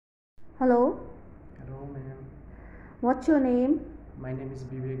Hello, Hello, ma'am. what's your name? My name is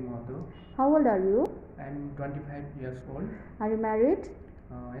Bibek Mahato. How old are you? I'm 25 years old. Are you married?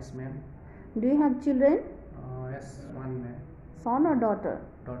 Yes, ma'am. Do you have children? Yes, one ma'am. Son or daughter?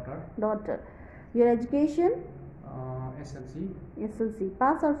 Daughter. Daughter. Your education? SLC. SLC.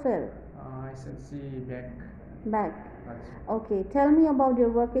 Pass or fail? SLC back. Back. That's Okay, tell me about your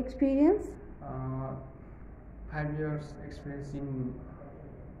work experience. 5 years experience in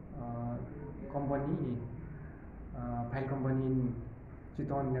company, file company in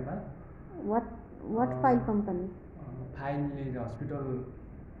Chiton, Nepal. What file company? File is hospital,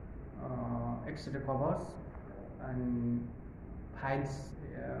 X-ray covers and files,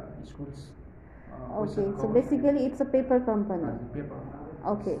 schools. Okay, so basically it's a paper company. Paper.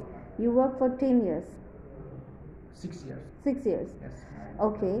 Okay, you work for 10 years. 6 years. 6 years. Yes.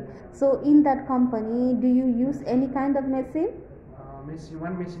 Okay, so in that company, do you use any kind of machine?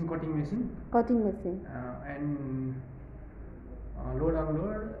 One machine, cutting machine, Cutting machine. and load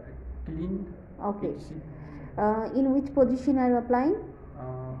unload, clean. Okay. etc. In which position are you applying?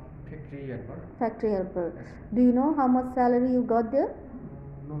 Factory helper. Factory helper. Yes. Do you know how much salary you got there?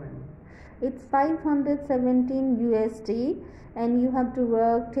 No, ma'am. It's 517 USD and you have to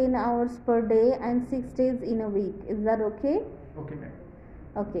work 10 hours per day and 6 days in a week. Is that okay? Okay, ma'am.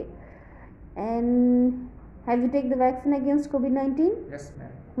 Okay. And have you taken the vaccine against COVID-19? Yes, ma'am.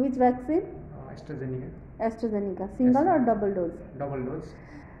 Which vaccine? AstraZeneca. AstraZeneca. Single Yes, or double dose? Double dose.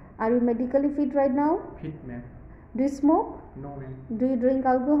 Are you medically fit right now? Fit, ma'am. Do you smoke? No, ma'am. Do you drink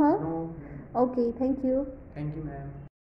alcohol? No. Okay, thank you. Thank you, ma'am.